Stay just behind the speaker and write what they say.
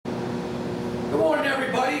Good morning,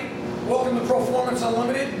 everybody. Welcome to Proformance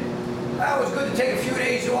Unlimited. It was good to take a few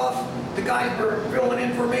days off. The guys were filling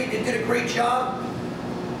in for me. They did a great job.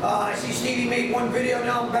 I see Stevie made one video.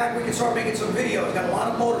 Now I'm back. We can start making some videos. Got a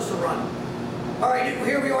lot of motors to run. All right,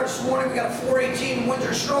 here we are this morning. We got a 418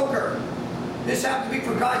 Windsor Stroker. This happens to be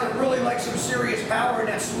for guys that really like some serious power in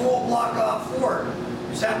that small block Ford.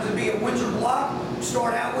 This happens to be a Windsor block. We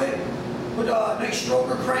start out with a nice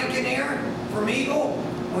stroker crank in there from Eagle.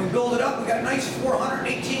 When we build it up, we got nice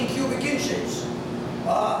 418 cubic inches.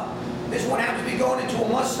 This one happens to be going into a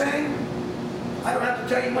Mustang. I don't have to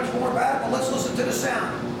tell you much more about it, but let's listen to the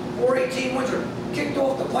sound. 418 Windsor. Kicked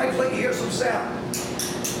off the pipes, let you hear some sound.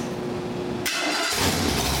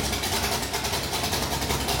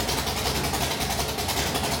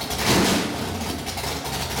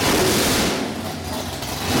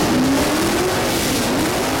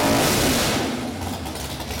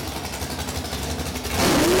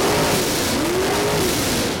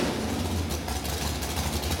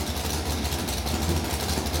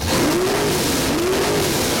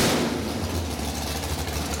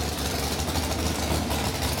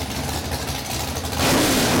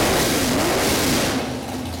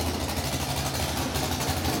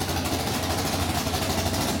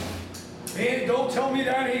 Man, don't tell me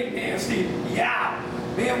that ain't nasty. Yeah.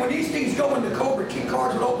 Man, when these things go into Cobra kick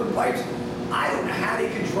cars with open pipes, I don't know how they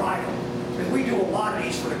can drive them. Because we do a lot of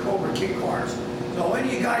these for the Cobra kick cars. So any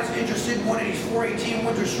of you guys interested in one of these 418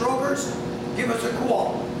 Windsor Strokers, give us a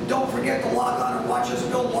call. Don't forget to log on and watch us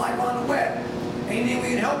build live on the web. Anything we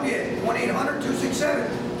can help you at,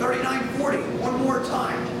 1-800-267-3940. One more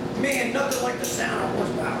time. Man, nothing like the sound of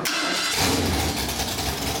horsepower.